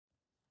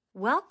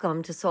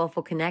Welcome to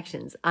Soulful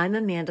Connections. I'm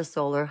Amanda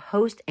Solar,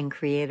 host and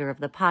creator of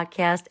the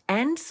podcast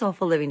and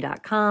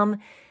soulfulliving.com.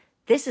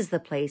 This is the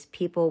place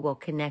people will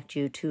connect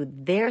you to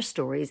their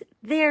stories,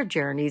 their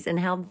journeys, and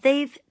how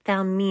they've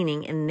found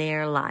meaning in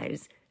their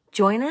lives.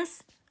 Join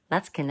us.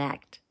 Let's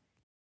connect.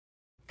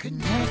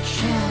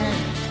 Connection.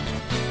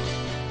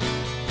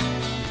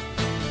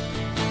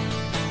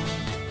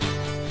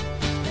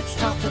 Let's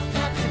talk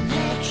about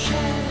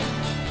connection.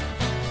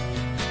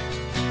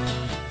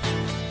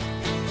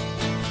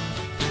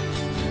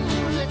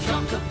 Let's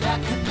talk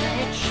about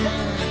connection.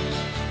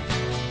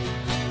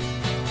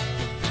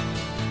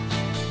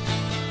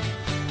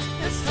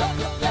 Let's talk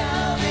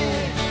about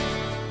it.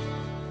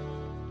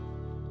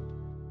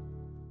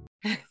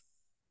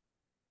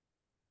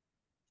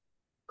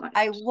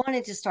 I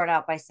wanted to start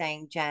out by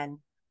saying, Jen,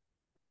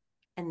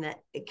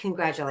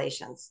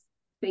 congratulations.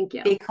 Thank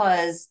you.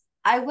 Because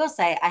I will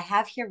say I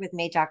have here with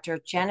me Dr.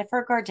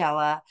 Jennifer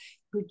Gardella,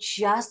 who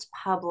just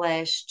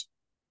published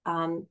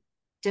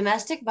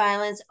Domestic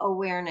Violence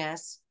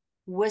Awareness,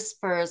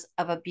 Whispers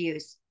of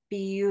Abuse.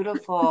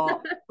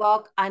 Beautiful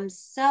book. I'm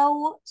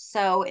so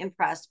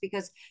impressed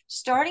because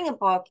starting a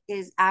book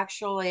is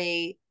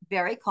actually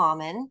very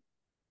common.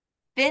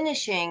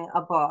 Finishing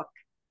a book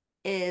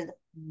is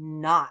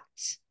not.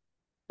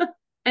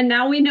 And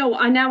now we know,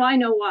 now I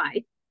know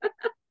why.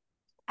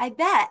 I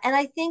bet. And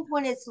I think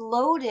when it's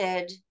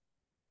loaded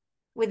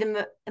with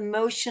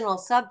emotional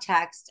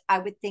subtext, I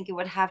would think it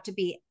would have to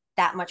be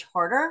that much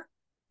harder.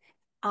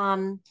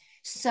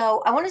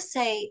 So I want to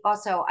say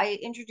also, I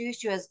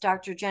introduced you as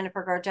Dr.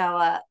 Jennifer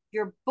Gardella.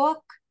 Your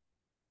book,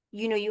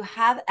 you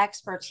have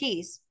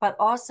expertise, but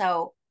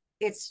also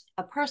it's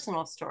a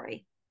personal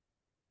story.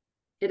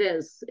 It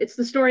is. It's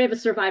the story of a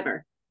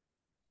survivor.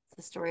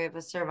 The story of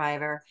a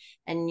survivor,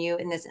 and you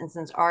in this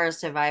instance are a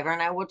survivor.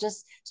 And I will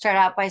just start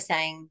out by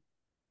saying,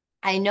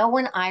 I know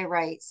when I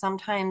write,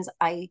 sometimes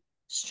I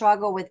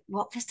struggle with,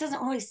 well, this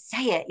doesn't really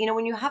say it.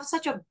 When you have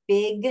such a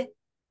big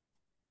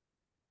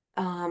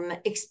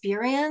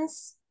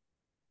experience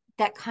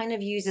that kind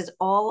of uses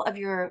all of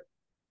your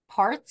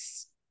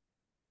parts,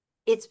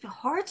 it's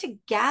hard to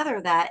gather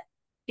that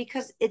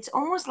because it's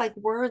almost like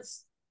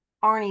words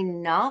aren't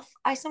enough.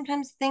 I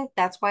sometimes think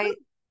that's why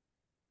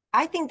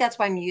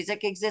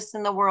music exists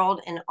in the world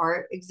and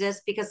art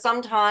exists, because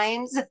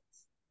sometimes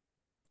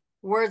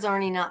words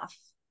aren't enough.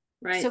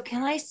 Right. So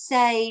can I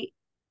say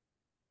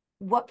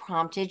what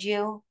prompted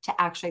you to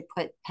actually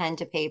put pen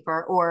to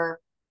paper,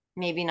 or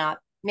maybe not?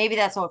 Maybe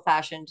that's old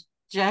fashioned,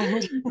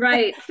 Jen.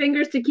 Right.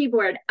 Fingers to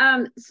keyboard.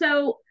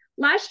 So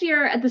last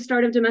year at the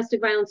start of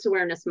Domestic Violence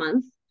Awareness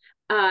Month,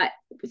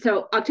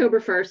 so October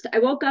 1st, I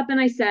woke up and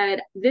I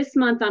said, this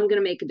month I'm going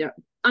to make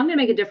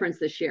a difference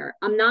this year.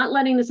 I'm not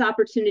letting this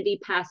opportunity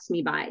pass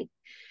me by.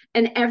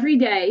 And every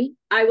day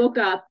I woke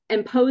up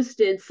and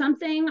posted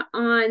something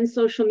on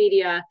social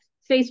media,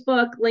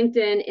 Facebook,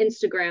 LinkedIn,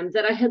 Instagram,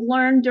 that I had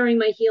learned during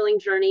my healing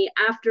journey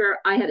after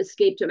I had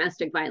escaped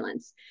domestic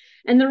violence.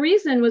 And the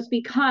reason was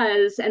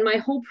because, and my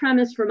whole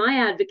premise for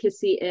my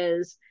advocacy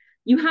is,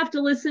 you have to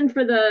listen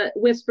for the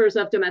whispers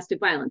of domestic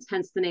violence,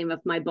 hence the name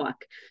of my book.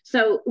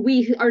 So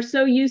we are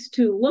so used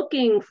to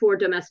looking for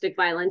domestic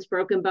violence,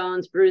 broken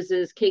bones,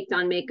 bruises, caked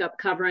on makeup,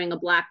 covering a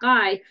black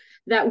eye,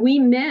 that we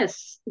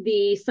miss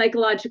the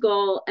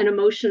psychological and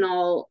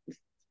emotional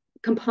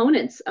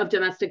components of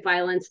domestic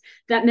violence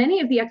that many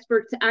of the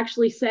experts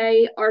actually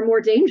say are more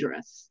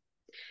dangerous.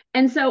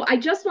 And so I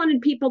just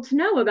wanted people to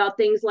know about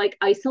things like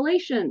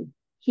isolation.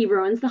 He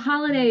ruins the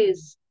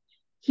holidays.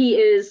 He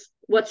is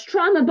what's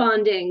trauma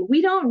bonding.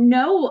 We don't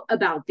know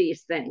about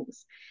these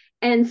things.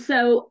 And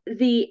so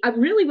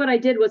really what I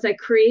did was I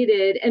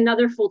created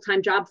another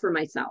full-time job for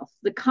myself.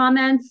 The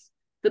comments,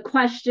 the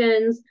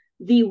questions,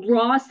 the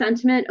raw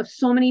sentiment of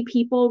so many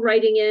people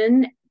writing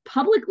in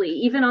publicly,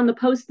 even on the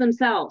posts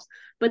themselves,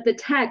 but the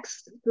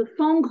text, the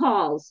phone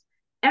calls,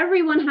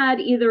 everyone had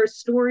either a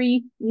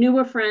story, knew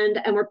a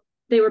friend, and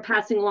they were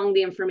passing along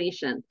the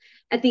information.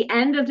 At the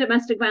end of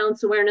Domestic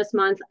Violence Awareness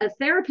Month, a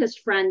therapist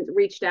friend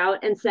reached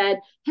out and said,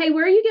 hey,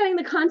 where are you getting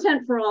the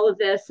content for all of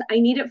this? I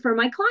need it for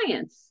my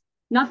clients.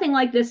 Nothing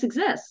like this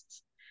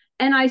exists.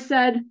 And I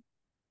said,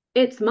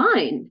 it's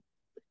mine.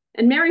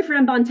 And Mary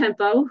Fran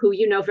Bontempo, who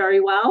you know very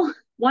well,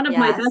 one of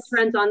my best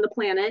friends on the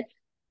planet,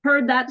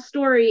 heard that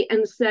story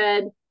and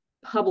said,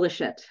 publish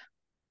it.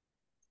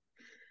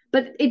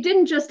 But it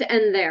didn't just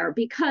end there,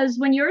 because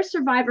when you're a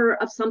survivor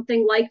of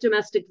something like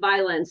domestic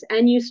violence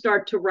and you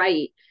start to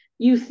write,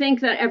 you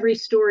think that every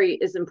story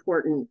is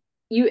important.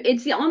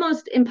 It's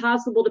almost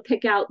impossible to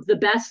pick out the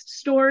best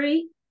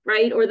story,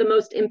 right? Or the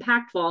most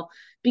impactful,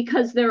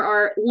 because there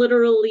are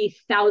literally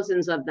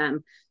thousands of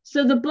them.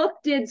 So the book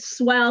did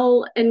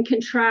swell and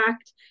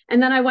contract.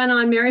 And then I went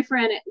on Mary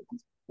Fran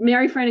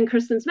and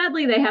Kristen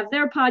Smedley, they have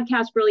their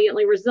podcast,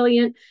 Brilliantly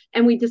Resilient.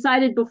 And we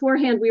decided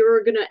beforehand we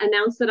were going to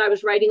announce that I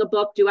was writing a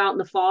book due out in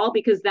the fall,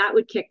 because that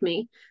would kick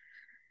me.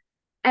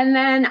 And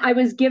then I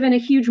was given a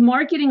huge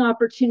marketing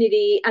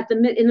opportunity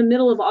in the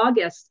middle of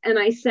August. And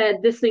I said,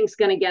 this thing's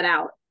going to get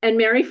out. And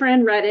Mary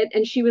Fran read it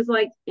and she was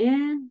like,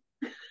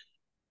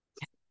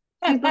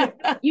 she's like,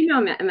 you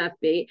know,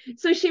 MFB.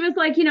 So she was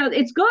like, you know,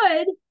 it's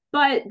good,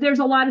 but there's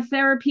a lot of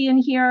therapy in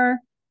here.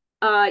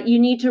 You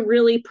need to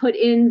really put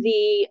in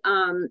the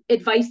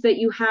advice that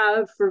you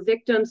have for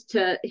victims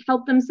to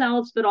help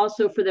themselves, but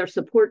also for their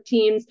support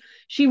teams.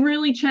 She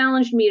really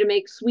challenged me to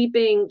make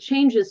sweeping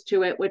changes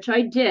to it, which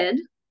I did.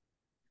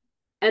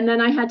 And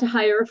then I had to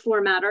hire a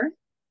formatter,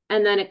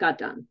 and then it got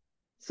done.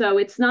 So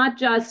it's not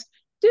just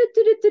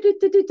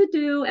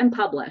do and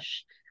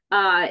publish.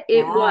 It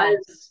Yeah.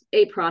 was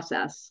a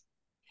process.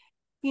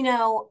 You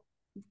know,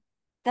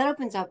 that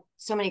opens up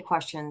so many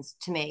questions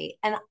to me.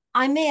 And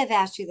I may have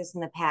asked you this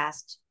in the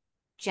past,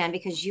 Jen,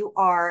 because you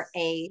are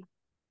a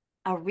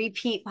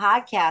repeat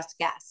podcast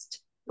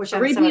guest, which A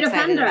I'm so repeat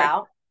excited offender.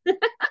 about.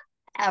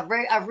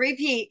 A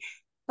repeat.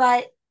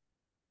 But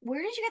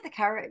where did you get the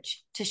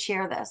courage to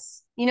share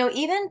this? You know,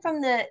 even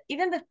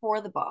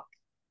before the book.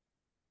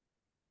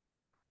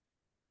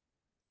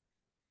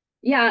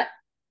 Yeah.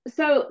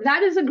 So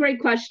that is a great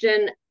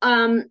question.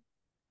 And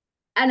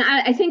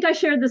I think I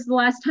shared this the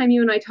last time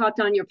you and I talked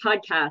on your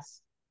podcast.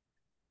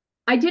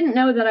 I didn't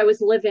know that I was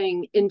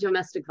living in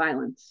domestic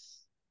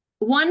violence.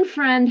 One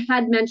friend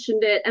had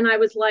mentioned it, and I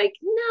was like,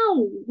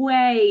 no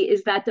way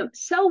is that.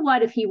 So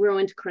what if he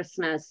ruined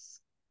Christmas?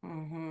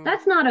 Mm-hmm.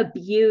 That's not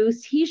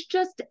abuse. He's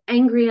just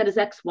angry at his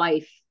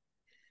ex-wife.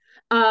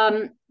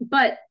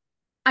 But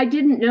I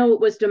didn't know it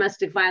was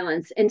domestic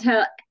violence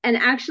until, and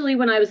actually,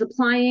 when I was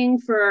applying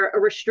for a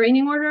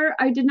restraining order,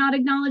 I did not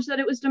acknowledge that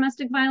it was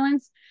domestic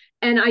violence.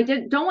 And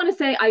don't want to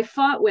say I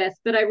fought with,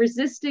 but I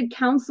resisted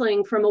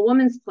counseling from a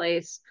woman's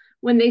place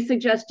when they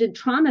suggested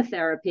trauma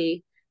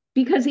therapy.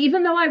 Because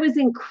even though I was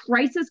in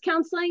crisis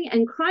counseling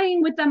and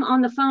crying with them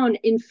on the phone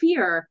in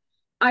fear,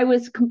 I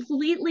was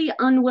completely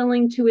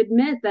unwilling to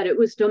admit that it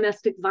was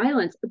domestic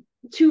violence.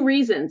 Two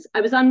reasons.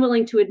 I was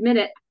unwilling to admit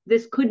it.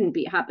 This couldn't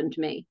be happened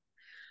to me.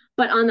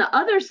 But on the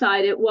other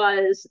side, it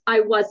was I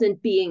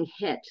wasn't being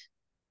hit.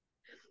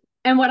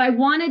 And what I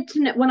wanted to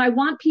know, what I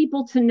want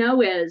people to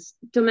know is,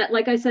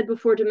 like I said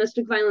before,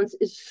 domestic violence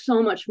is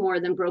so much more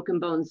than broken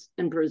bones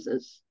and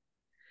bruises.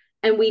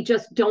 And we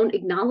just don't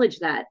acknowledge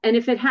that. And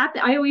if it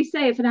happened, I always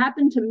say, if it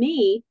happened to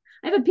me,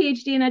 I have a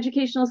PhD in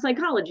educational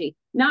psychology,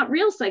 not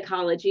real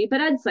psychology,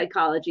 but ed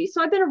psychology.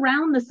 So I've been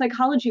around the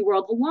psychology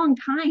world a long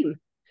time.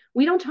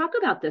 We don't talk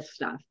about this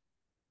stuff.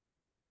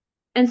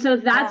 And so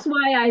Yeah. that's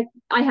why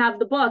I have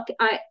the book.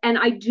 And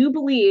I do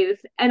believe,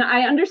 and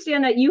I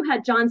understand that you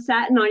had John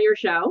Satin on your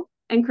show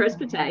and Chris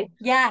Mm-hmm. Pate. And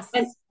Yes.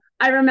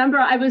 I remember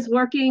I was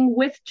working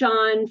with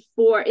John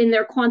in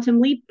their Quantum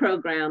Leap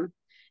program,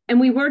 and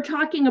we were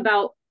talking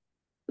about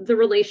the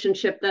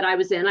relationship that I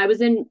was in. I was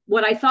in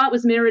what I thought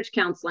was marriage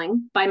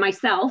counseling by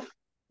myself.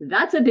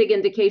 That's a big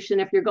indication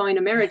if you're going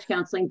to marriage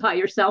counseling by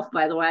yourself,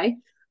 by the way.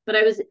 But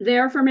I was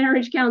there for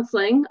marriage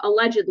counseling,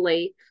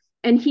 allegedly.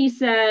 And he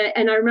said,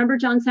 and I remember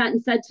John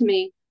Satin said to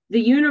me,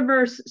 the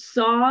universe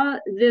saw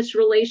this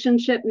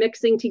relationship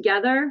mixing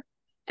together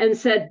and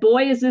said,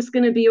 boy, is this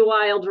going to be a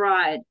wild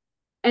ride.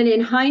 And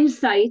in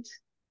hindsight,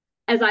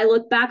 as I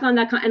look back on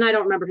that, and I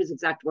don't remember his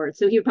exact words,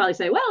 so he would probably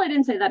say, well, I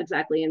didn't say that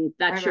exactly. And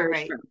that Right, right, sure is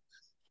right. true.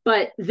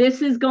 But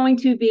this is going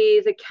to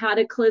be the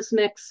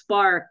cataclysmic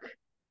spark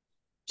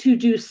to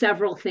do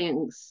several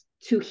things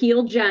to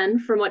heal Jen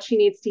from what she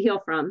needs to heal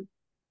from.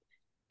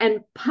 And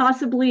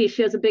possibly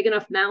she has a big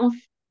enough mouth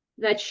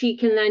that she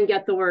can then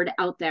get the word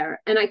out there.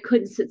 And I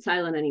couldn't sit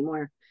silent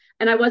anymore.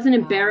 And I wasn't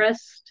Wow.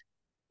 embarrassed.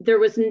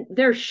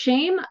 There's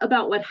shame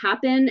about what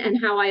happened and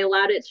how I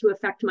allowed it to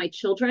affect my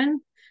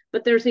children.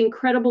 But there's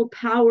incredible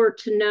power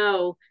to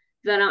know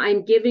that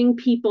I'm giving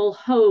people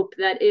hope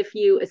that if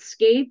you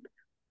escape,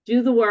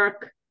 do the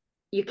work,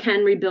 you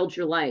can rebuild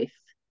your life.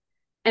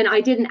 And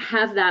I didn't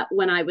have that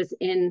when I was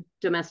in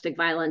domestic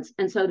violence.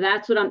 And so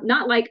that's what I'm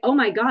not like, oh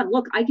my God,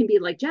 look, I can be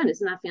like Jen.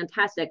 Isn't that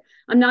fantastic?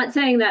 I'm not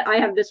saying that I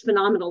have this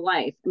phenomenal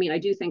life. I mean, I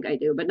do think I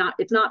do, but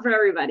it's not for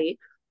everybody.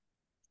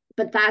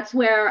 But that's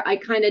where I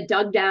kind of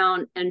dug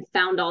down and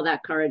found all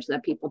that courage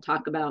that people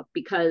talk about,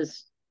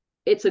 because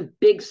it's a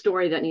big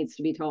story that needs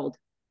to be told.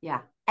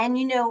 Yeah. And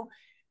you know,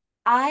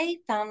 I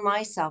found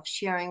myself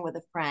sharing with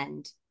a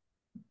friend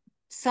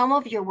some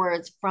of your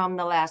words from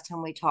the last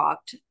time we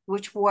talked,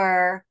 which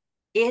were,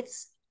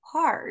 it's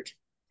hard.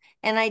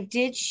 And I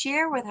did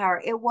share with her,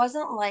 it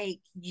wasn't like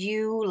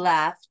you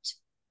left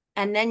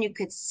and then you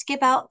could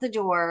skip out the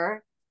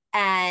door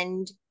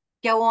and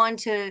go on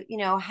to, you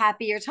know,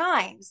 happier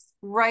times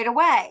right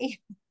away.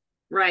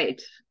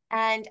 Right.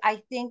 And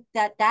I think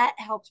that that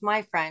helped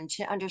my friend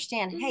to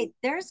understand, hey,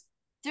 there's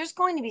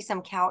going to be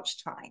some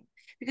couch time,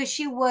 because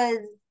she was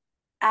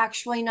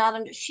actually not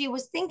under, she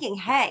was thinking,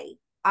 hey,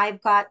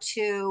 I've got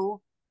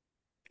to,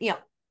 you know,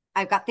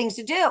 I've got things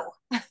to do.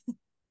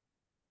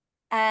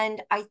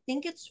 And I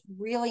think it's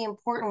really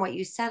important what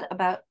you said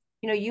about,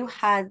 you know, you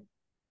had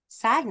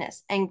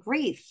sadness and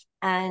grief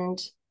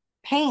and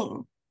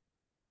pain.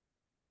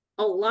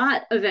 A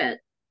lot of it,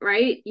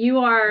 right? You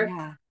are,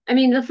 Yeah. I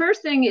mean, the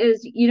first thing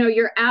is,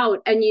 you're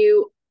out and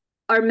you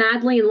are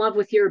madly in love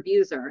with your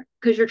abuser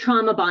because you're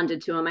trauma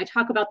bonded to him. I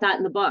talk about that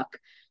in the book.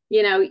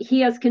 You know,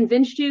 he has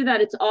convinced you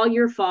that it's all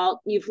your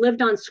fault. You've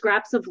lived on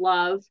scraps of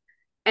love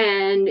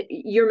and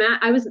you're mad.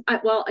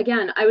 Well,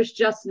 again, I was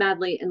just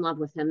madly in love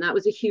with him. That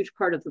was a huge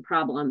part of the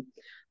problem.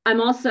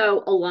 I'm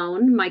also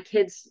alone. My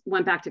kids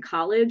went back to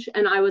college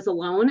and I was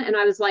alone. And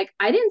I was like,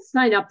 I didn't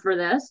sign up for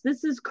this.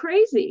 This is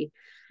crazy.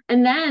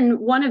 And then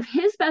one of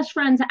his best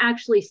friends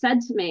actually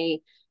said to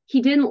me,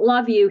 he didn't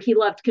love you. He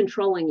loved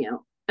controlling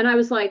you. And I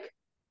was like,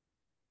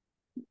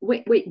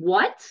 wait,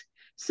 what?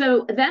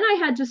 So then I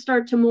had to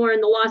start to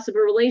mourn the loss of a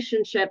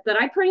relationship that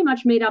I pretty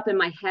much made up in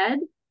my head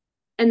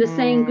and the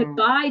saying Mm,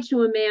 goodbye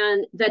to a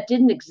man that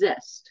didn't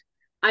exist.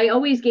 I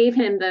always gave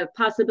him the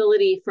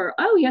possibility for,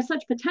 oh, he has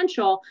such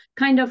potential,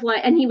 kind of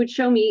like, and he would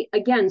show me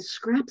again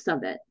scraps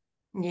of it.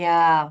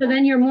 yeah. So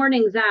then you're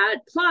mourning that.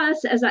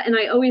 Plus, and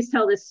I always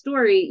tell this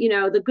story, you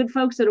know, the good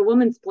folks at A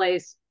Woman's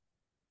Place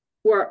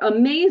were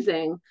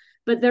amazing,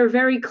 but they're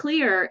very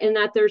clear in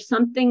that there's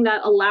something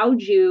that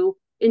allowed you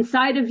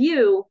inside of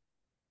you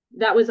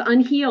that was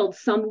unhealed,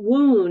 some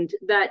wound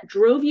that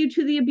drove you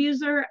to the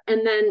abuser,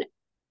 and then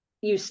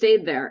you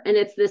stayed there. And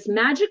it's this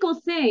magical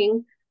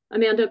thing,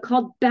 Amanda,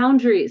 called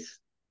boundaries.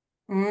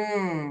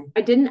 Mm,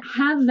 I didn't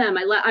have them.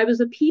 I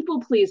was a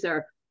people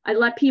pleaser. I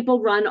let people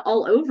run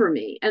all over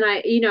me. And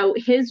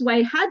his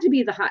way had to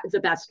be the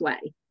best way.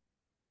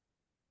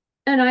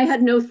 And I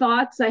had no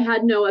thoughts. I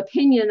had no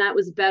opinion that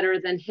was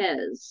better than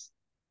his.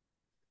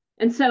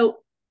 And so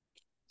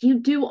you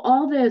do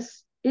all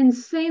this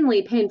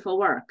insanely painful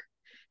work.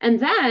 And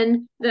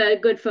then the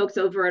good folks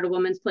over at A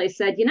Woman's Place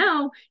said,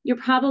 you're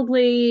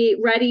probably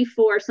ready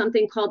for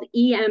something called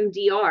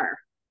EMDR,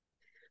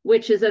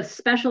 which is a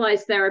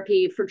specialized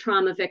therapy for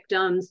trauma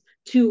victims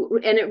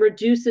and it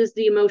reduces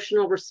the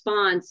emotional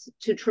response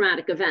to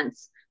traumatic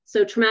events.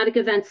 So traumatic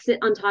events sit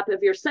on top of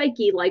your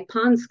psyche like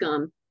pond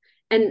scum,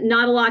 and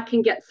not a lot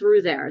can get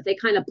through there. They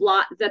kind of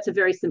block. That's a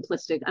very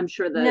simplistic, I'm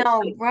sure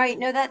no, right.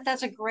 No,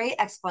 that's a great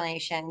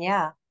explanation.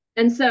 Yeah.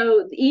 and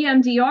so the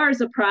EMDR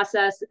is a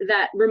process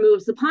that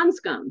removes the pond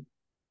scum.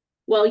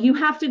 Well, you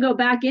have to go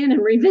back in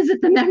and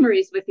revisit the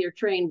memories with your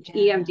trained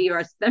Yeah.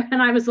 EMDR.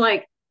 And I was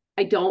like,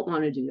 I don't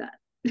want to do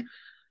that.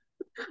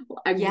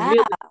 I Yeah.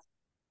 really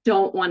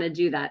don't want to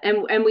do that.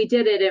 And we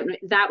did it.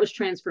 That was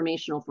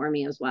transformational for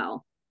me as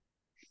well.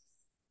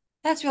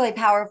 That's really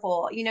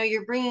powerful.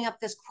 You're bringing up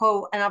this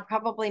quote, and I'll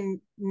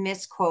probably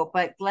misquote,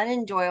 but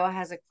Glennon Doyle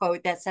has a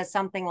quote that says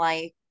something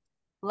like,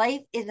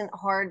 life isn't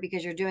hard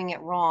because you're doing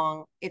it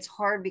wrong. It's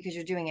hard because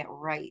you're doing it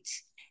right.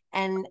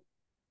 And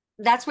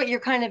that's what you're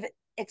kind of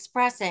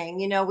expressing.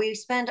 We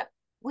spend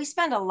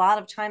a lot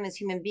of time as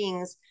human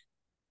beings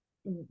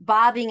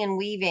bobbing and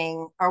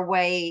weaving our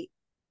way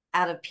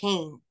out of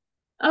pain.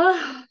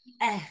 Oh,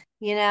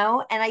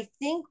 And I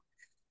think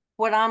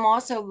what I'm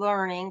also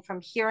learning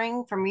from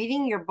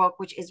reading your book,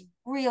 which is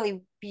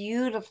really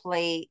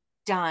beautifully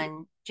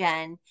done,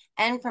 Jen,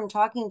 and from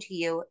talking to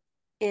you,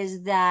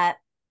 is that,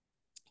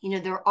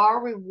 there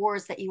are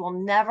rewards that you will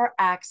never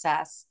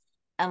access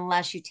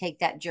unless you take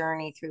that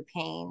journey through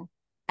pain.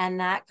 And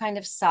that kind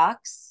of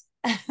sucks.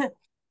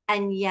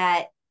 And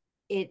yet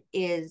it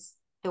is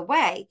the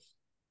way.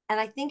 And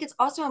I think it's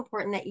also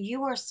important that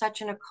you are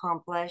such an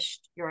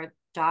you're a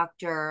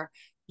doctor,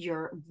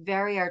 you're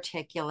very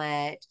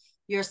articulate,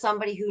 you're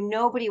somebody who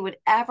nobody would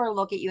ever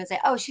look at you and say,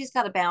 oh, she's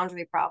got a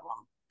boundary problem.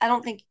 I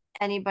don't think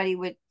anybody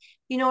would,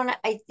 and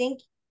I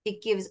think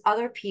it gives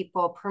other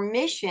people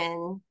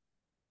permission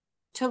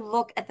to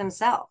look at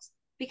themselves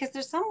because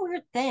there's some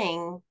weird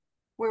thing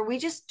where we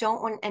just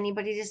don't want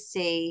anybody to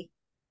see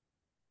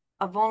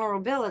a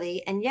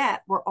vulnerability. And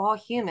yet we're all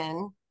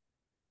human.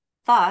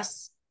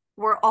 Thus,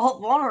 we're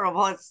all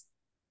vulnerable. It's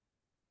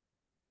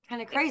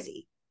kind of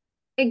crazy.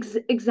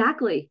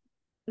 exactly.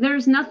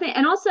 There's nothing,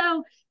 and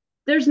also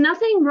there's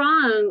nothing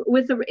wrong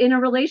in a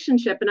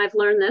relationship. And I've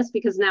learned this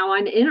because now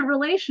I'm in a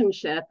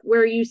relationship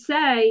where you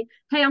say,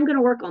 hey, I'm going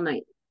to work all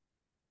night.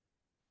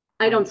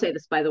 I don't Right. say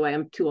this, by the way,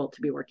 I'm too old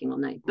to be working all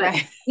night, but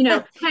Right.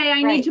 hey,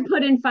 I need Right. to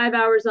put in 5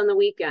 hours on the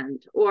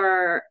weekend.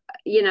 Or,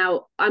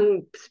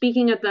 I'm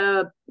speaking at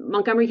the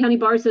Montgomery County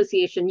Bar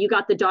Association. You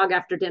got the dog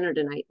after dinner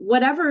tonight,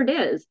 whatever it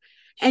is.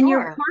 And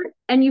Sure.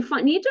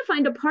 need to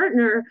find a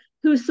partner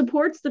who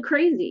supports the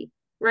crazy,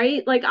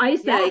 right? Like I Yeah.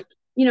 say,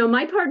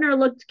 my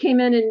partner came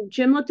in and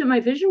Jim looked at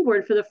my vision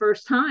board for the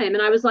first time.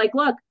 And I was like,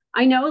 look,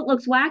 I know it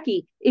looks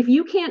wacky. If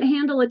you can't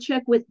handle a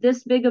chick with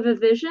this big of a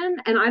vision,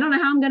 and I don't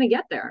know how I'm going to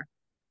get there,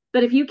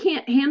 but if you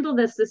can't handle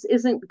this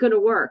isn't going to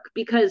work,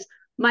 because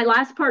my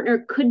last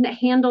partner couldn't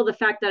handle the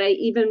fact that I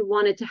even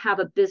wanted to have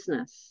a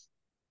business.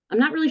 I'm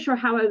not really sure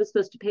how I was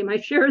supposed to pay my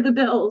share of the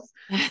bills,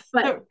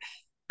 but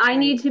I Right.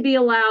 need to be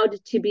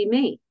allowed to be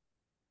me.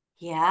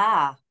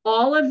 Yeah.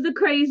 All of the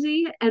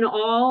crazy and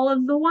all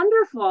of the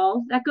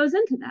wonderful that goes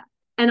into that.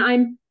 And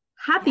I'm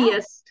Yeah.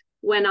 happiest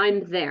when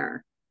I'm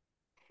there.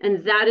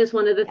 And that is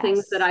one of the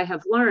things that Yes. I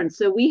have learned.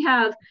 So we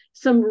have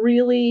some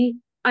really,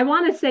 I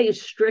want to say,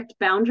 strict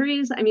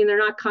boundaries. I mean, they're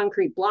not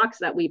concrete blocks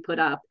that we put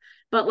up,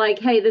 but like,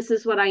 hey, this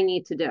is what I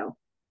need to do.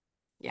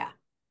 Yeah.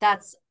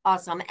 That's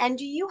awesome. And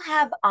do you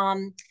have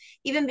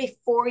even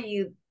before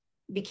you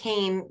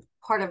became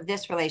part of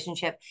this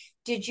relationship,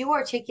 did you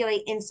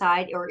articulate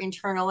inside or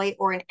internally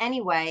or in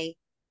any way,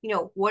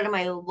 what am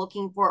I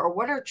looking for, or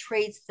what are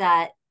traits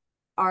that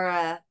are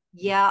a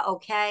yeah,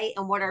 okay,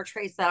 and what are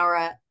traits that are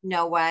a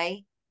no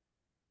way?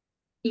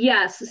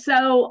 Yes.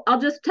 So I'll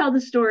just tell the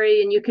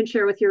story and you can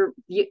share with your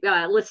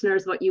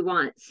listeners what you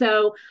want.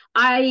 So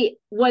I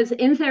was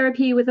in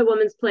therapy with a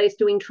woman's place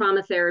doing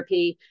trauma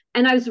therapy,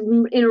 and I was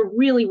in a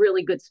really,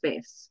 really good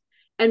space.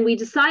 And we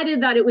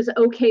decided that it was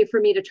okay for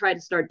me to try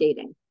to start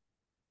dating.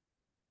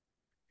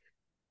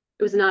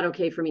 It was not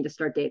okay for me to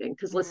start dating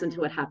because listen to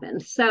what Mm.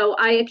 happened. So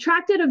I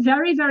attracted a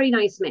very, very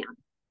nice man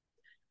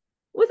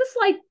with a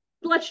slight,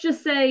 let's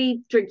just say,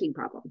 drinking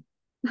problem.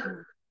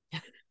 Mm.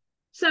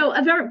 So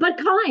a very, but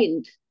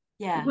kind,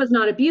 Yeah, was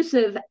not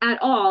abusive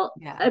at all,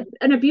 yeah.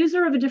 an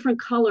abuser of a different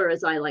color,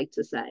 as I like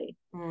to say.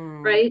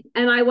 Mm. Right.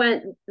 And I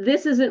went,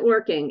 this isn't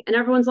working. And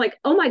everyone's like,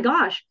 oh my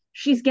gosh,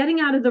 she's getting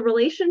out of the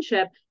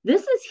relationship.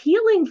 This is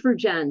healing for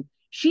Jen.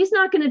 She's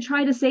not going to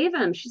try to save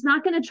him. She's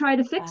not going to try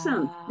to fix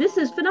him. This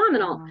is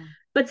phenomenal. Oh,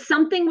 But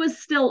something was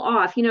still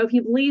off. You know, if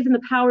you believe in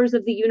the powers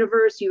of the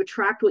universe, you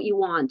attract what you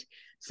want.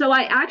 So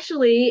I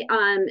actually,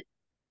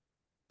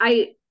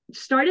 I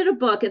started a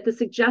book at the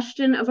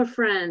suggestion of a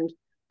friend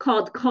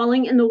called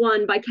Calling in the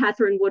One by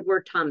Catherine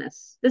Woodward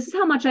Thomas. This is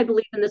how much I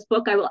believe in this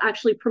book. I will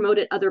actually promote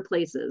it other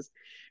places.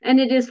 And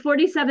it is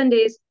 47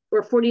 days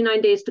or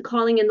 49 days to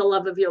calling in the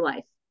love of your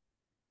life.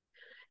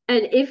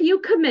 And if you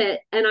commit,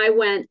 and I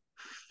went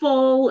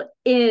full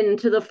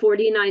into the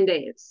 49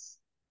 days,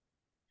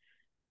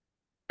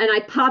 and I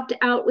popped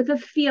out with a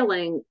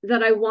feeling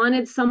that I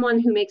wanted someone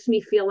who makes me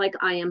feel like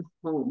I am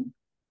home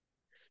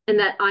and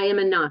that I am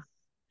enough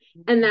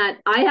and that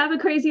I have a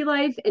crazy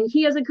life and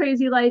he has a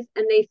crazy life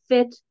and they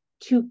fit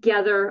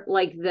together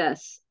like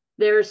this.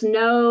 There's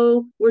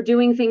no, we're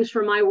doing things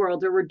for my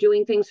world or we're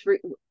doing things for,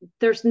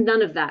 there's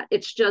none of that.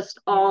 It's just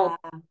all,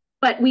 yeah.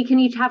 but we can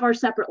each have our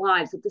separate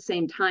lives at the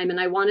same time. And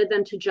I wanted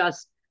them to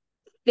just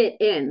fit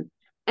in.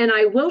 And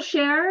I will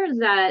share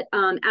that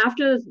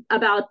after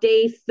about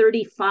day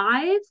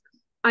 35,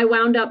 I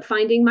wound up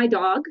finding my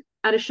dog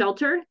at a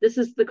shelter. This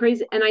is the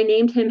crazy, and I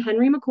named him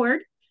Henry McCord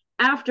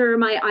after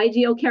my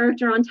ideal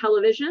character on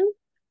television.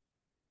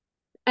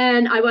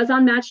 And I was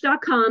on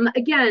Match.com.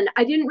 Again,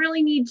 I didn't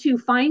really need to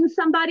find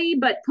somebody,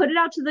 but put it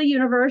out to the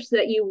universe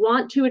that you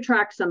want to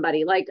attract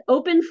somebody, like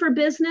open for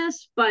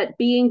business, but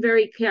being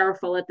very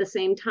careful at the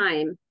same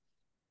time.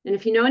 And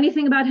if you know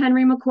anything about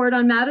Henry McCord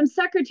on Madam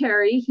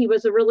Secretary, he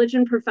was a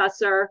religion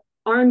professor,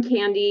 arm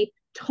candy,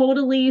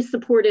 totally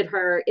supported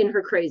her in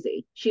her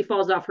crazy. She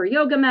falls off her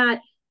yoga mat.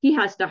 He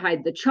has to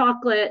hide the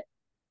chocolate.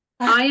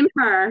 I am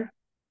her.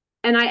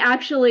 And I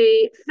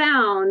actually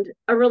found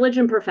a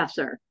religion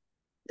professor.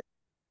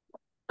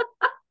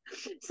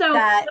 So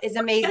That is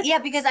amazing. Yeah,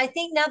 because I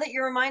think now that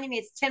you're reminding me,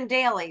 it's Tim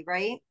Daly,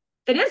 right?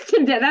 it is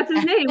Tim. That's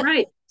his name,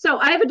 right? So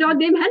I have a dog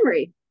named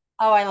Henry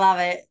Oh, I love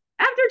it.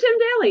 after Tim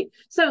Daly.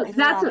 So I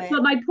that's love what, but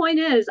it. my point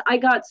is I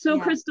got so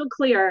Yeah. crystal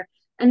clear.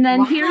 And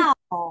then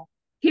Wow.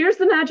 here's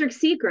the magic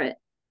secret.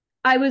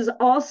 I was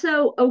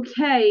also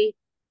okay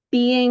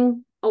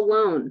being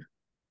alone.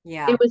 It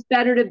Yeah. was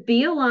better to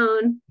be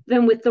alone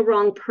than with the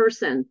wrong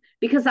person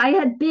because I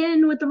had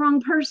been with the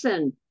wrong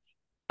person.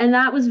 And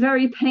that was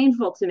very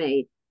painful to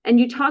me. And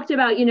you talked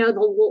about, you know,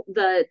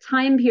 the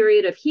time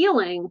period of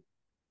healing.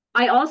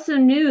 I also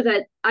knew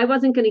that I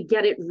wasn't going to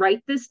get it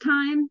right this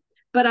time,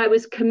 but I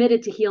was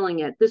committed to healing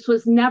it. This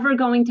was never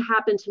going to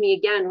happen to me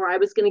again, where I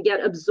was going to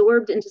get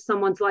absorbed into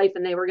someone's life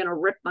and they were going to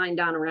rip mine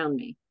down around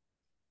me.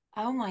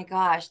 Oh my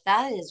gosh,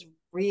 that is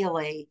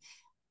really,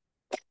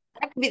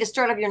 that could be the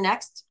start of your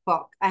next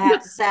book, I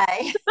have to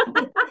say.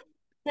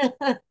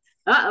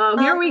 Uh-oh,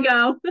 here we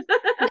Um, go.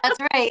 that's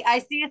right. I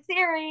see a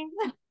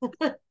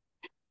series.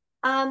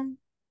 Um,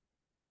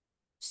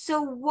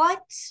 so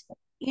what,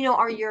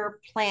 are your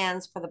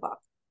plans for the book?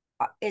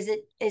 Is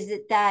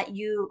it that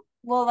you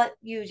well let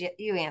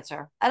you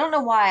answer. I don't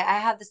know why I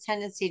have this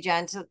tendency,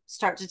 Jen, to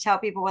start to tell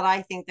people what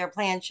I think their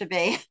plan should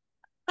be.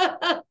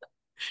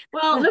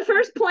 Well, the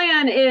first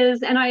plan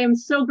is, and I am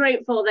so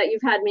grateful that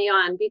you've had me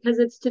on because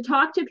it's to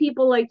talk to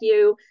people like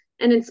you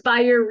and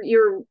inspire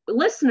your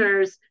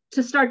listeners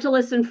to start to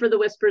listen for the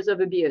whispers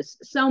of abuse.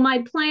 So,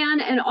 my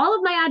plan and all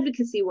of my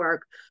advocacy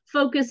work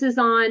focuses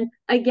on,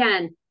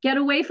 again, get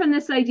away from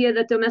this idea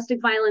that domestic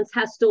violence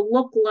has to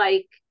look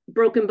like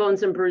broken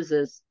bones and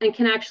bruises and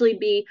can actually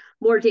be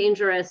more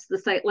dangerous,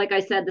 like I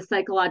said, the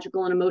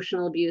psychological and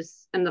emotional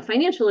abuse and the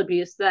financial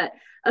abuse that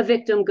a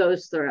victim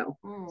goes through.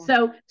 Mm,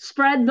 So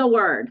spread the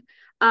word.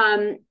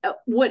 I'm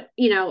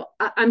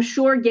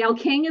sure Gail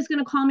King is going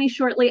to call me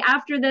shortly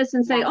after this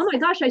and say, oh yes. my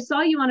gosh, I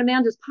saw you on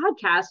Amanda's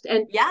podcast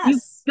and you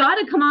Yes. got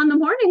to come on the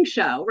morning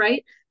show,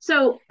 right?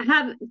 So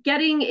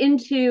getting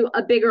into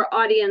a bigger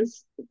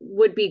audience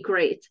would be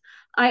great.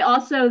 I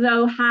also,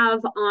 though,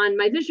 have on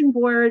my vision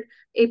board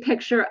a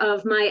picture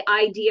of my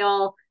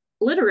ideal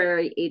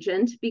literary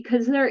agent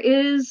because there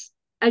is,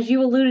 as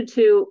you alluded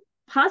to,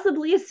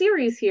 possibly a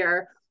series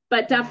here,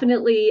 but Yeah.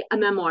 definitely a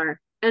memoir,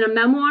 and a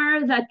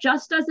memoir that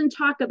just doesn't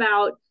talk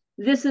about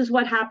this is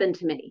what happened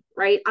to me,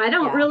 right? I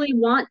don't Yeah. really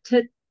want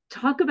to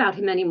talk about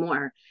him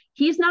anymore.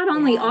 He's not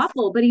only Yes.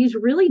 awful, but he's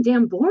really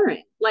damn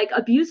boring. Like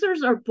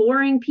abusers are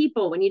boring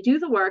people. When you do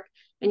the work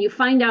and you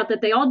find out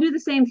that they all do the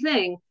same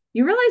thing,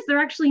 you realize they're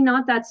actually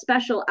not that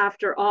special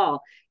after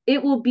all.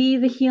 It will be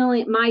the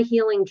healing, my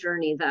healing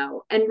journey,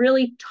 though, and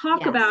really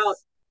talk about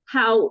Yes.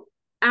 how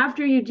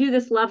after you do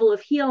this level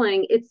of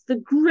healing, it's the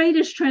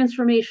greatest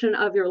transformation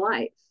of your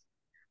life.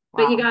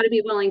 But you Wow. got to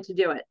be willing to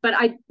do it. But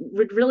I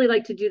would really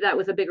like to do that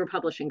with a bigger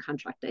publishing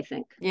contract, I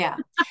think. Yeah.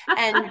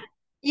 And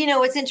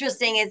what's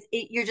interesting is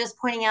you're just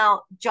pointing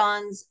out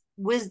John's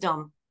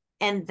wisdom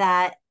and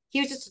that he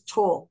was just a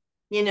tool,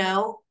 you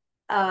know,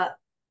 uh,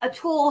 a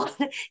tool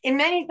in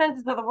many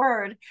senses of the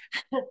word,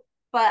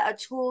 but a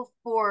tool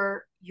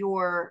for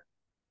your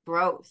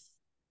growth,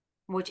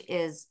 which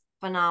is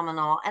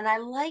phenomenal. And I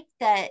like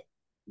that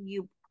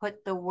you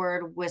put the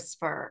word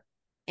whisper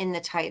in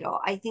the title.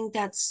 I think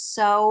that's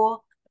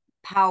so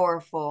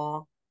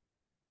powerful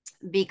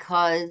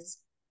because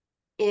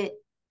it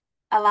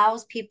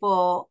allows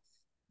people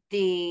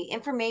the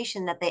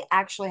information that they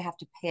actually have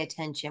to pay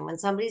attention. When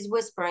somebody's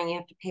whispering, you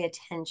have to pay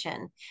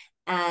attention.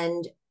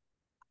 And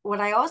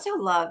what I also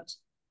loved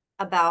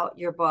about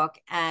your book,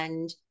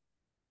 and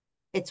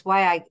it's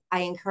why I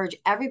encourage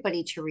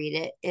everybody to read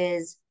it,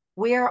 is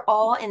we're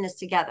all in this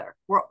together.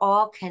 We're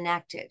all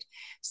connected.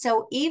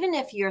 So even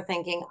if you're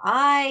thinking,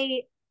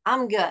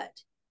 I'm good,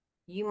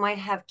 you might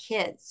have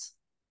kids.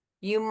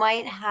 You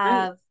might Right.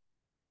 have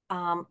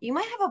you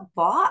might have a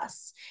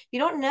boss. You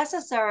don't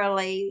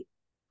necessarily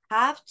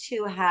have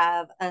to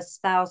have a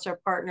spouse or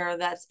partner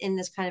that's in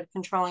this kind of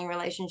controlling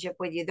relationship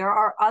with you. There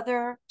are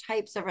other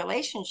types of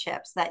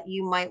relationships that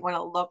you might want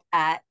to look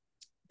at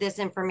this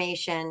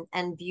information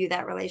and view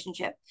that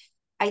relationship.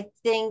 I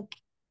think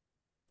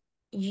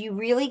you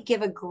really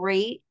give a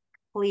great,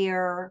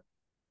 clear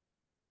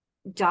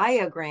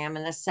diagram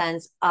in a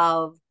sense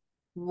of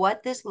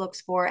what this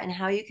looks for and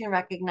how you can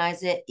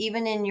recognize it,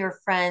 even in your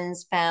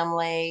friends,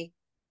 family,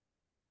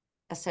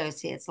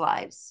 associates'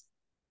 lives.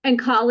 And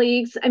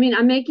colleagues. I mean,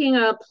 I'm making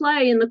a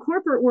play in the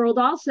corporate world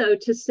also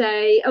to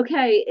say,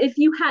 okay, if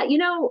you had,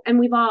 and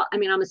we've all, I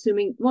mean, I'm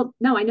assuming, well,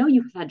 no, I know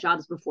you've had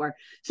jobs before.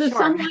 So Sure.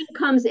 someone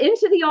comes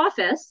into the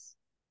office,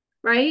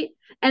 right?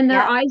 And their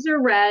Yeah. eyes are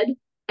red.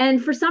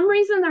 And for some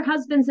reason, their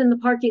husband's in the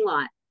parking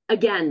lot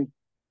again.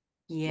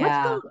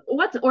 Yeah.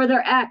 Or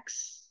their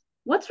ex?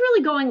 What's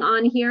really going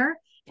on here?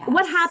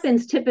 What Yes.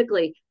 happens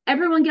typically?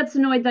 Everyone gets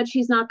annoyed that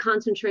she's not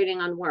concentrating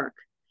on work.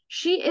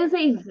 She is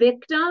a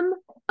victim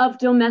of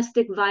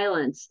domestic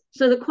violence.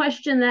 So the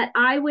question that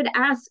I would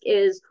ask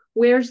is,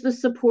 where's the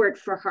support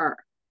for her?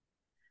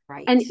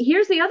 Right. And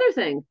here's the other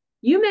thing.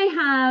 You may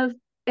have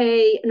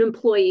an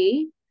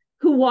employee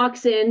who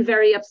walks in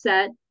very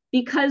upset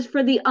because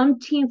for the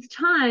umpteenth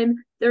time,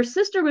 their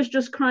sister was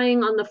just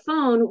crying on the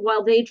phone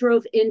while they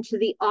drove into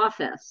the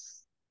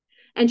office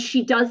and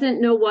she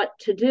doesn't know what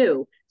to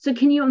do. So,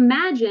 can you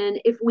imagine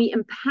if we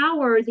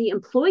empower the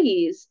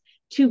employees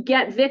to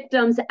get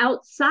victims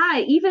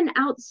outside, even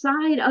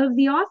outside of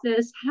the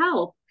office,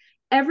 help?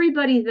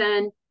 Everybody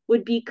then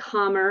would be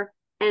calmer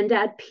and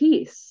at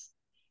peace.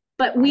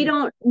 But we Right.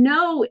 don't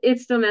know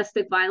it's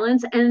domestic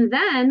violence. And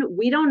then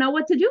we don't know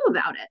what to do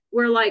about it.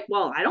 We're like,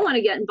 well, I don't want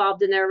to get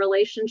involved in their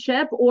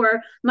relationship.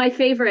 Or my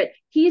favorite,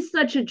 he's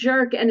such a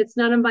jerk and it's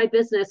none of my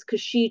business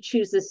because she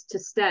chooses to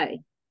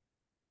stay.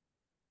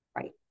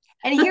 Right.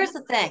 And here's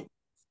the thing.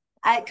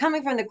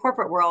 Coming from the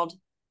corporate world,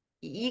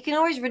 you can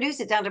always reduce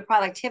it down to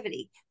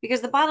productivity because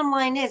the bottom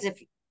line is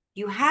if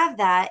you have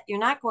that, you're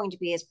not going to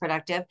be as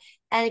productive.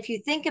 And if you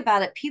think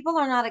about it, people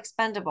are not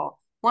expendable.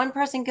 One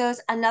person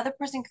goes, another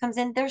person comes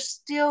in, they're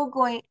still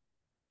going.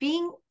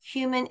 Being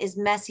human is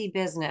messy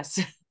business.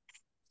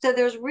 So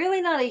there's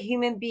really not a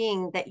human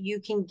being that you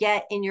can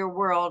get in your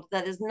world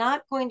that is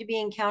not going to be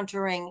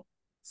encountering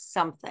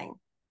something,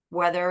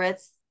 whether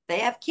it's they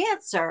have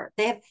cancer,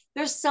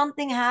 there's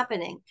something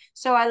happening.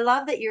 So I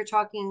love that you're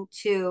talking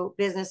to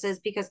businesses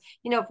because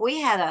if we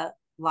had a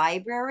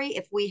library,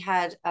 if we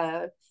had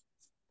a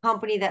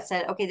company that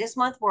said, okay, this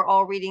month we're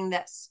all reading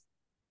this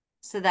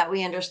so that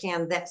we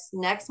understand this.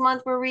 Next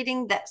month we're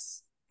reading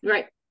this.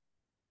 Right.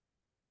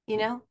 Being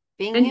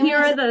And human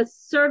here is are the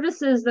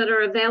services that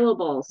are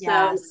available. So,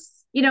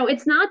 yes.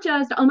 it's not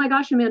just, oh my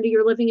gosh, Amanda,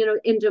 you're living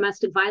in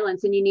domestic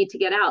violence and you need to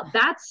get out.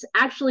 That's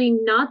actually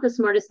not the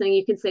smartest thing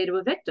you can say to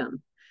a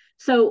victim.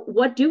 So,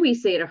 what do we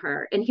say to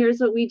her? And here's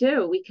what we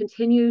do: we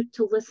continue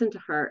to listen to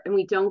her and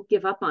we don't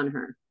give up on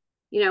her.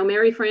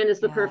 Mary Fran is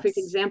the perfect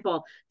Yes.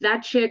 example.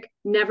 That chick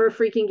never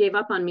freaking gave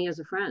up on me as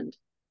a friend.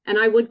 And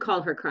I would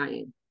call her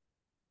crying.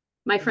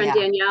 My friend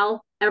Yeah.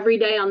 Danielle, every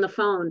day on the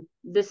phone,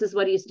 this is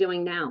what he's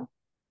doing now.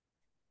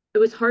 It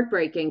was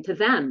heartbreaking to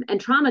them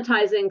and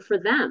traumatizing for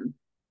them.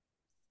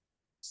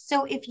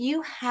 So if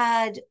you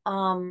had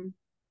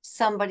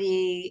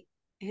somebody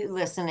who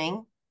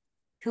listening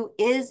who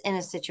is in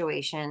a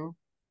situation,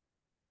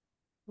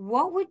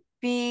 what would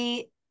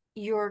be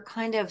your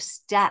kind of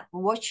step?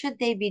 What should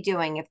they be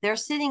doing if they're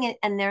sitting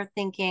and they're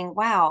thinking,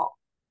 wow,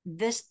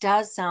 this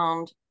does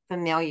sound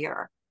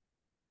familiar.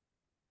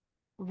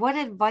 what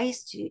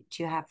advice do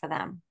you have for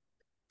them?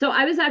 So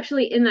I was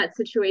actually in that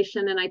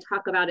situation, and I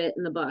talk about it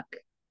in the book.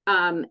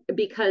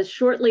 Because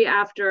shortly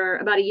after,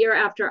 about a year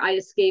after I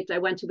escaped, I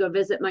went to go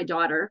visit my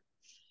daughter,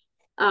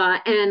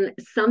 and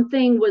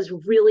something was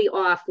really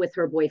off with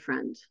her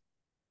boyfriend.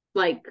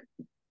 Like,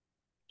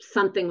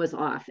 something was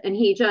off. And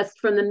he just,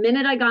 from the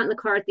minute I got in the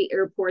car at the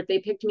airport, they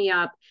picked me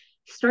up,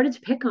 he started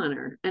to pick on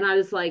her. And I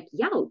was like,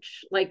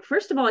 youch. Like,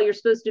 first of all, you're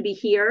supposed to be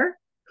here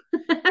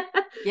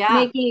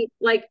Yeah.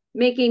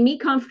 making me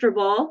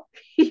comfortable.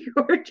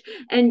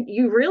 And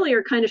you really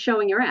are kind of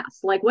showing your ass.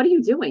 Like, what are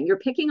you doing? You're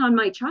picking on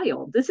my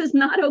child. This is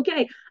not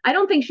okay. I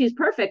don't think she's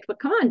perfect, but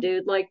come on,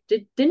 dude. Like,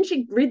 didn't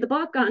she read the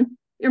book on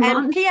your And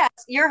mom? P.S.,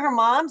 you're her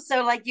mom,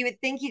 so like you would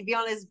think he'd be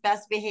on his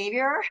best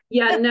behavior.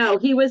 Yeah, no,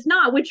 he was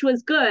not, which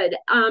was good.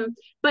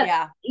 But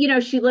Yeah.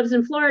 she lives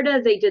in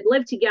Florida. They did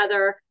live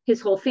together.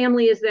 His whole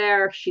family is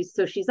there. She's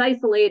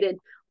isolated.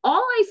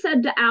 All I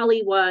said to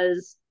Allie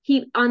was,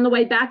 he, on the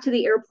way back to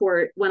the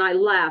airport when I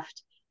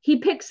left, he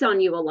picks on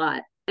you a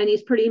lot and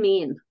he's pretty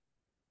mean,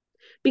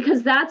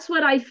 because that's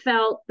what I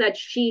felt that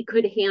she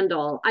could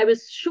handle. I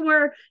was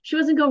sure she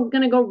wasn't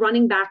going to go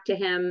running back to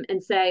him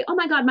and say, "Oh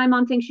my God, my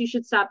mom thinks you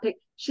should stop."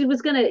 She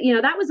was going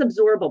to, that was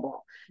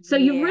absorbable. So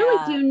you really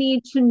Yeah. do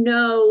need to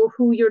know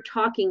who you're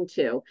talking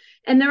to.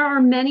 And there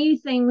are many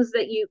things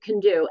that you can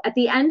do. At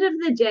the end of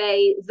the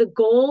day, the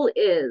goal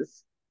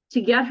is to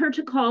get her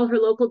to call her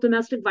local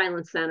domestic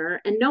violence center.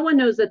 And no one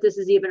knows that this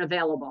is even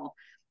available.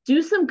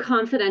 Do some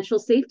confidential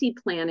safety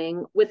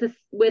planning with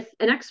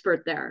an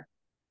expert there.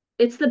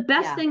 It's the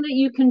best Yeah. thing that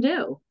you can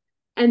do.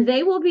 And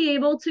they will be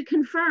able to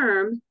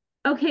confirm,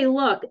 okay,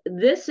 look,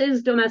 this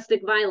is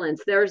domestic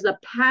violence. There's a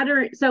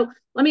pattern. So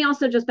let me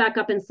also just back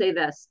up and say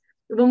this.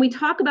 When we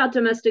talk about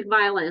domestic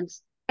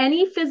violence,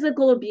 any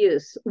physical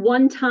abuse,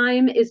 one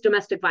time is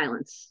domestic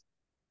violence.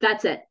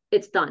 That's it,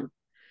 it's done.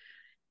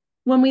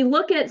 When we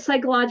look at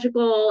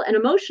psychological and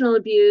emotional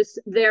abuse,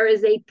 there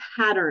is a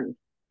pattern.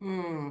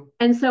 Mm.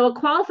 And so a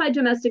qualified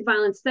domestic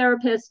violence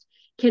therapist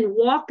can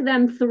walk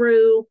them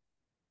through,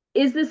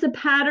 is this a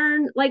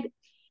pattern? Like,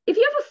 if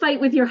you have a fight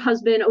with your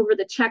husband over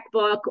the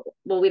checkbook,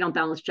 well, we don't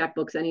balance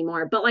checkbooks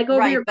anymore, but like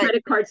over Right, your but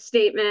credit card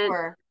statement,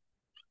 sure.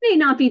 may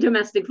not be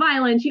domestic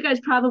violence. You guys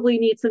probably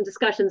need some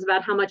discussions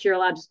about how much you're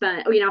allowed to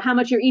spend, how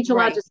much you're each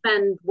allowed Right. to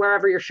spend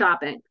wherever you're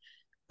shopping.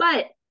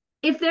 But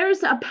if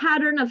there's a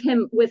pattern of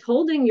him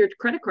withholding your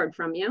credit card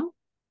from you,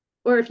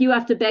 or if you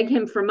have to beg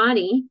him for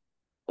money,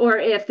 or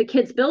if the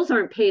kids' bills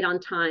aren't paid on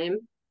time,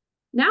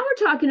 now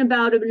we're talking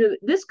about,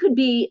 this could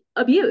be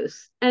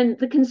abuse. And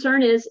the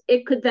concern is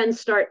it could then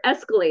start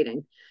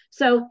escalating.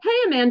 So, hey,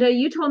 Amanda,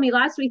 you told me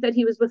last week that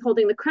he was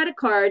withholding the credit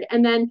card.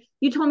 And then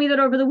you told me that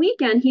over the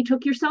weekend he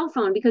took your cell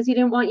phone because he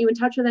didn't want you in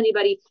touch with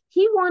anybody.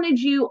 He wanted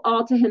you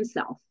all to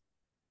himself.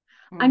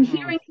 I'm Hmm.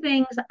 hearing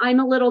things. I'm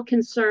a little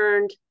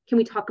concerned. Can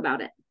we talk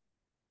about it?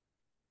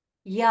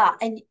 Yeah,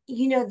 and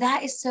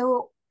that is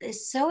so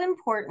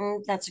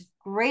important. That's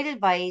great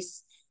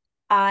advice.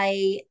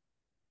 I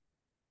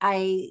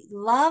I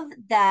love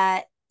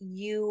that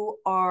you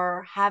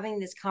are having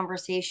this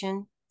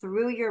conversation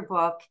through your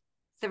book,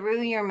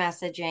 through your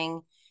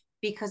messaging,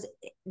 because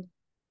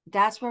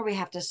that's where we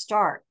have to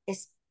start,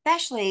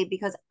 especially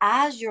because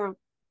as you're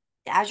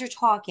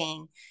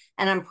talking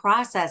and I'm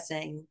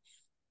processing,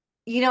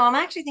 I'm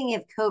actually thinking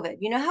of COVID.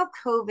 You know how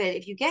COVID,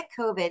 if you get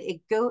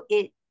COVID,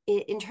 it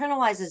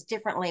internalizes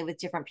differently with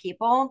different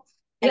people,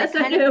 and it Yes, I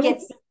kind of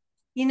do.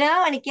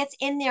 and it gets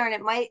in there and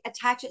it might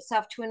attach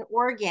itself to an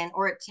organ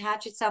or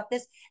attach itself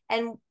this.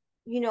 And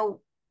you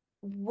know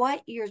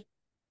what you're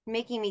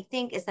making me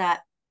think is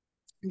that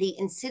the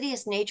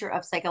insidious nature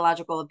of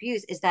psychological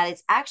abuse is that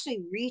it's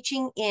actually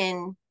reaching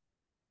in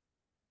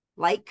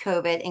like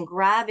COVID and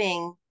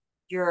grabbing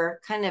your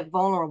kind of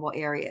vulnerable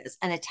areas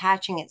and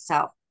attaching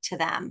itself to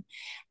them.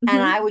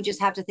 And Mm-hmm. I would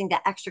just have to think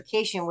that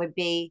extrication would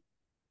be,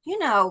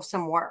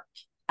 some work,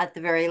 at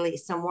the very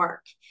least, some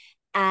work.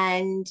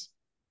 And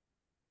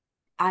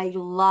I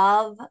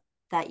love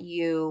that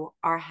you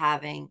are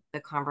having the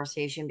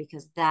conversation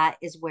because that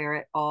is where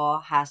it all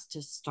has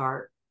to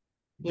start,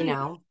 you Right.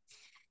 know.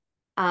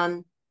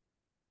 Um,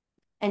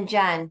 and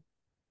Jen,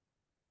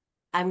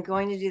 I'm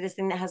going to do this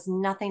thing that has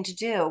nothing to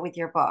do with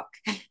your book.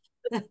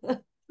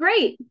 But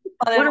Great.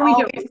 What I'm are we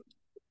always doing?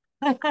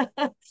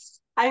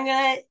 I'm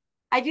gonna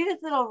I do this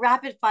little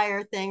rapid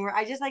fire thing where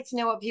I just like to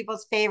know what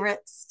people's favorite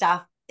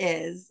stuff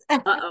is.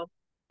 Uh-oh.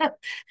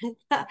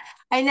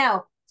 I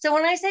know. So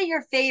when I say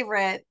your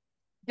favorite,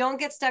 don't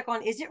get stuck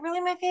on, is it really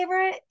my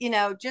favorite?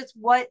 Just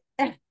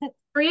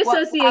Free what pops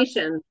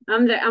association.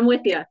 I'm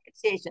with you.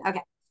 station.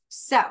 Okay.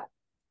 So,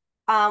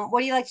 what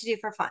do you like to do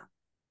for fun?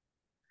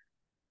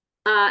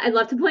 I'd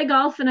love to play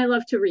golf and I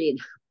love to read.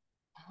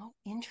 Oh,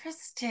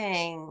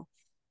 interesting.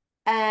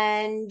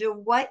 And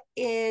what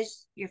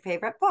is your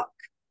favorite book?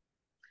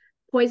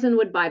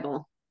 Poisonwood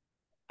Bible.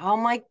 Oh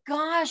my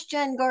gosh,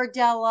 Jen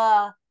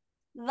Gardella.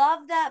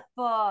 Love that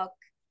book.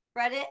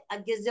 Read it a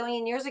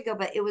gazillion years ago,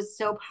 but it was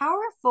so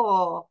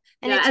powerful.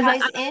 And Yeah, it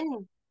ties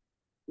in.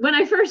 when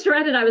I first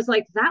read it, I was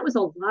like, that was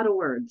a lot of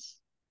words.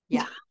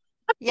 Yeah.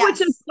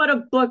 which is Yes. what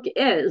a book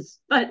is.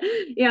 But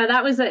yeah,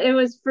 it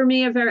was for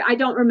me a very, I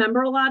don't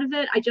remember a lot of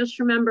it. I just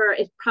remember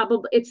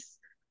it's,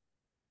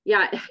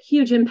 yeah,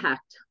 huge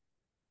impact.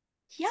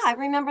 Yeah, I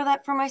remember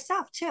that for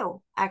myself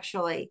too,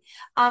 actually.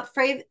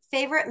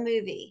 Favorite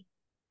movie?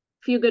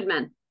 Few Good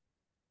Men.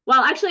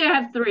 Well, actually, I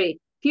have three: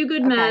 Few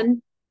Good Okay.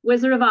 Men,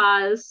 Wizard of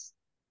Oz,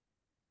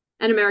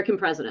 and American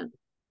President.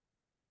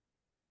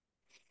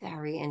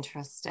 Very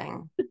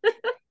interesting.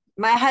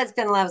 My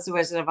husband loves The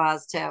Wizard of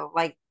Oz too.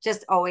 Like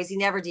just always, he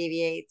never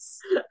deviates.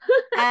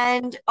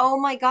 And oh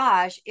my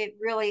gosh, it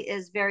really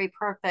is very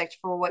perfect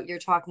for what you're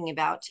talking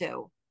about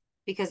too,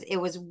 because it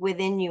was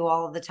within you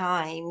all of the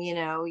time,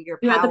 your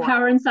You had the power.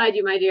 power inside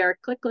you, my dear.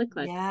 Click, click,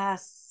 click.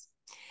 Yes.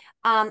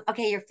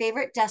 Okay, your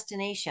favorite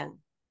destination.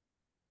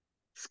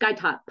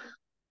 Skytop.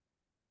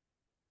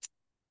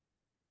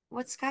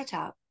 What's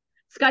Skytop?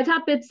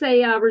 Skytop, it's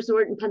a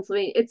resort in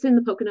Pennsylvania. It's in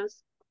the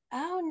Poconos.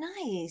 Oh,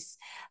 nice.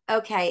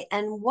 Okay,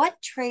 and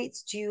what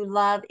traits do you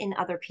love in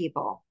other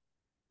people?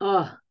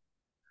 Oh,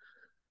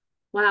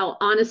 wow.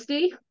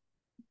 Honesty,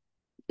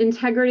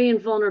 integrity, and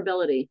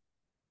vulnerability.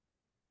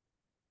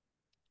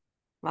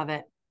 Love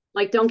it.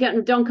 Like, don't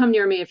come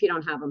near me if you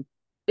don't have them.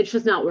 It's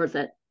just not worth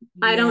it.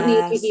 I don't need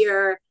to Yes.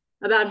 hear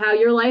about how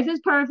your life is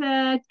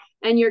perfect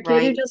and your kid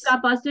who Right. just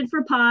got busted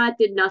for pot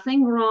did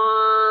nothing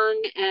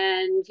wrong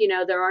and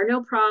there are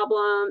no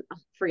problems. Oh,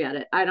 forget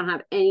it. I don't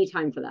have any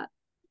time for that.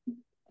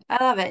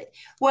 I love it.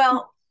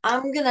 Well,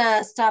 I'm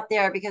gonna stop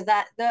there because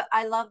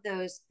I love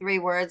those three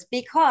words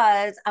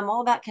because I'm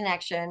all about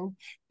connection,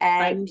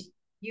 Right. and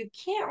you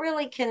can't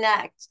really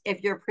connect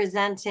if you're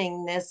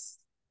presenting this,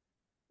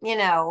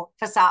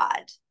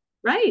 facade.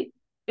 Right.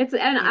 And You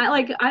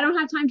know, I don't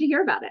have time to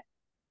hear about it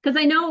because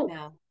I know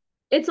no.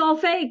 it's all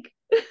fake.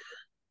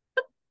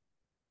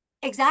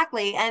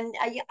 Exactly. And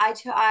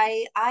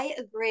I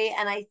agree.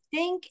 And I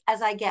think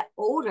as I get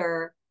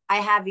older,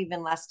 I have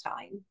even less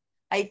time.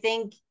 I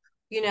think,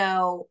 you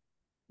know,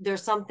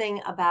 there's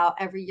something about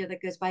every year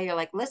that goes by, you're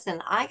like,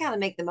 listen, I got to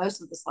make the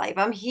most of this life.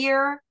 I'm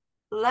here.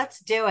 Let's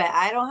do it.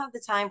 I don't have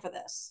the time for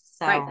this.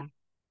 Right. So,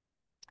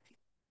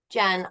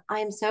 Jen,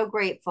 I'm so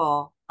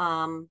grateful.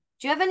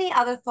 Do you have any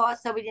other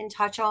thoughts that we didn't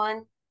touch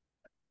on?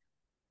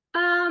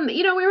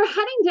 We were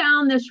heading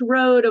down this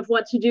road of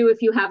what to do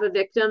if you have a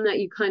victim that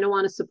you kind of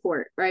want to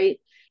support, right?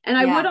 And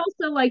I would Yeah.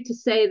 also like to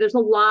say there's a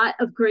lot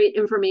of great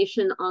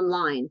information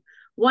online.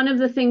 One of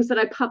the things that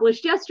I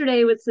published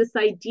yesterday was this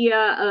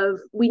idea of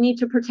we need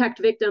to protect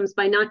victims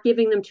by not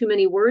giving them too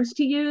many words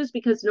to use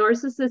because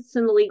narcissists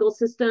in the legal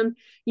system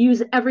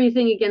use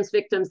everything against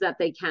victims that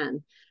they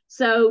can.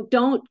 So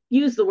don't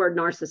use the word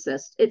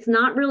narcissist. It's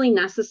not really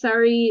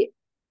necessary.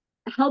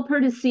 Help her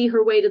to see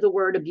her way to the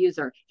word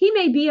abuser. He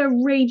may be a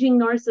raging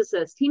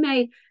narcissist. He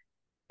may,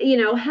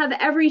 have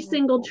every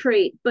single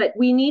trait, but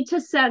we need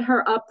to set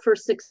her up for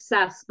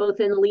success, both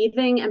in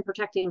leaving and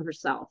protecting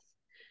herself.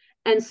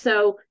 And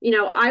so,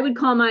 I would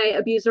call my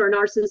abuser a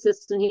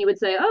narcissist and he would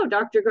say, "Oh,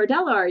 Dr.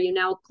 Gardella, are you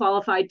now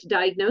qualified to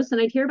diagnose?" And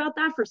I'd hear about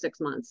that for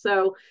 6 months.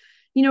 So,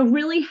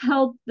 really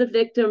help the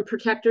victim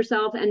protect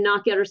herself and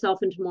not get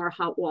herself into more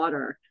hot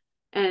water.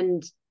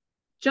 And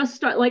just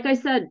start, like I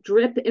said,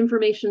 drip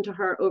information to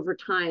her over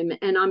time.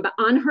 And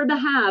on her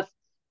behalf,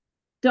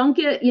 don't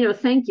get,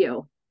 thank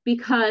you,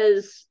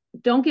 because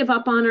don't give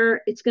up on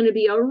her. It's going to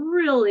be a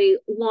really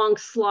long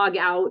slog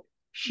out.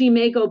 She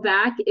may go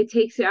back. It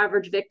takes the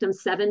average victim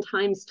 7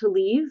 times to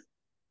leave.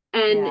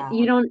 And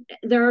Yeah.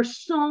 there are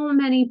so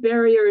many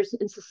barriers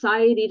in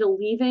society to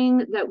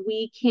leaving that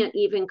we can't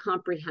even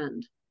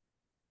comprehend.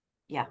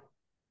 Yeah.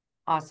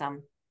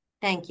 Awesome.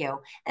 Thank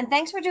you. And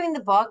thanks for doing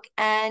the book.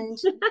 And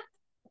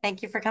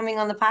thank you for coming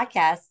on the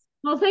podcast.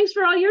 Well, thanks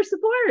for all your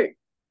support.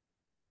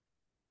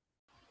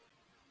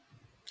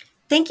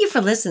 Thank you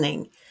for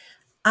listening.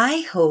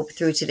 I hope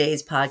through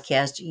today's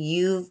podcast,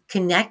 you've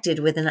connected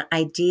with an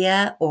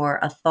idea or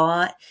a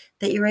thought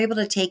that you're able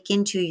to take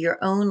into your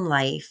own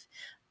life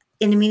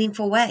in a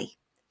meaningful way.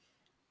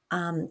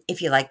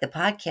 If you like the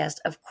podcast,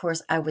 of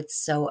course, I would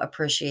so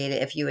appreciate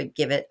it if you would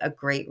give it a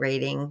great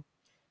rating.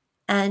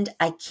 And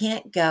I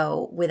can't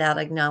go without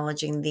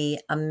acknowledging the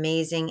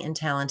amazing and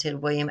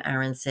talented William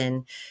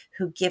Aronson,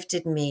 who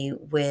gifted me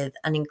with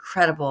an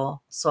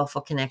incredible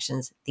Soulful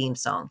Connections theme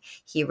song.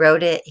 He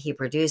wrote it, he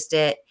produced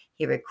it,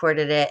 he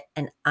recorded it,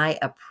 and I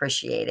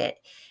appreciate it.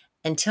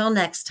 Until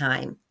next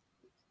time,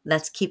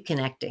 let's keep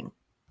connecting.